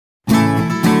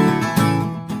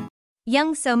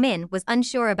Jung So-min was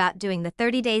unsure about doing the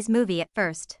 30 Days movie at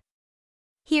first.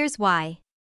 Here's why.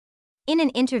 In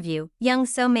an interview, Jung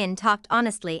So-min talked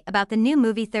honestly about the new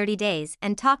movie 30 Days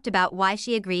and talked about why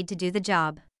she agreed to do the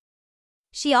job.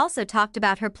 She also talked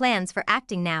about her plans for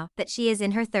acting now that she is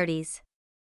in her 30s.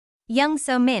 Jung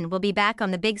So-min will be back on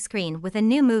the big screen with a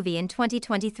new movie in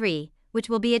 2023, which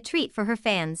will be a treat for her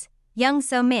fans. Jung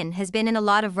So-min has been in a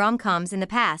lot of rom-coms in the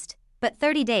past, but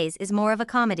 30 Days is more of a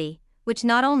comedy, which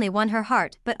not only won her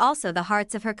heart but also the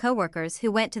hearts of her co-workers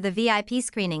who went to the VIP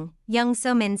screening. Jung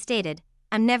So-min stated,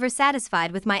 "I'm never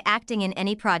satisfied with my acting in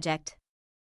any project.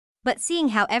 But seeing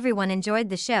how everyone enjoyed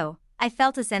the show, I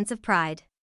felt a sense of pride."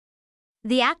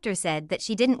 The actor said that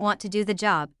she didn't want to do the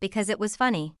job because it was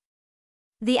funny.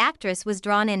 The actress was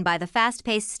drawn in by the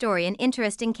fast-paced story and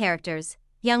interesting characters.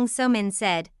 Jung So-min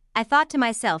said, "I thought to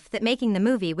myself that making the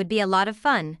movie would be a lot of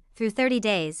fun." Through 30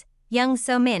 Days, Jung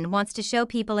So-min wants to show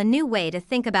people a new way to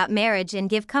think about marriage and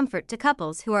give comfort to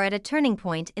couples who are at a turning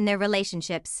point in their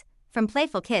relationships. From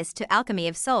Playful Kiss to Alchemy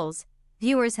of Souls,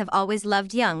 viewers have always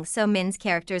loved Jung So-min's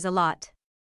characters a lot.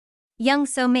 Jung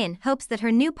So-min hopes that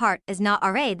her new part as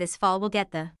Na-ra this fall will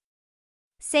get the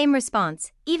same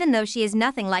response, even though she is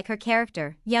nothing like her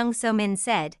character. Jung So-min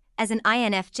said, "As an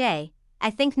INFJ, I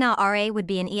think Na-ra would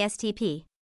be an ESTP,"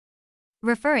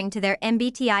 referring to their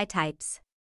MBTI types.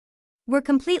 "We're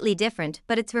completely different,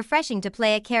 but it's refreshing to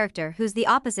play a character who's the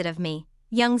opposite of me."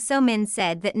 Jung So-min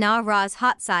said that Na-ra's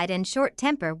hot side and short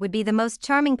temper would be the most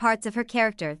charming parts of her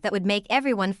character that would make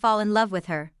everyone fall in love with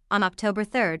her. On October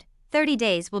 3rd, 30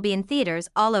 Days will be in theaters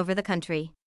all over the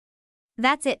country.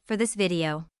 That's it for this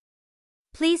video.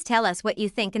 Please tell us what you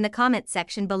think in the comments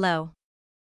section below.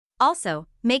 Also,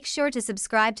 make sure to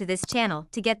subscribe to this channel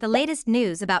to get the latest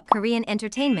news about Korean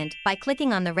entertainment by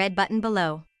clicking on the red button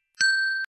below.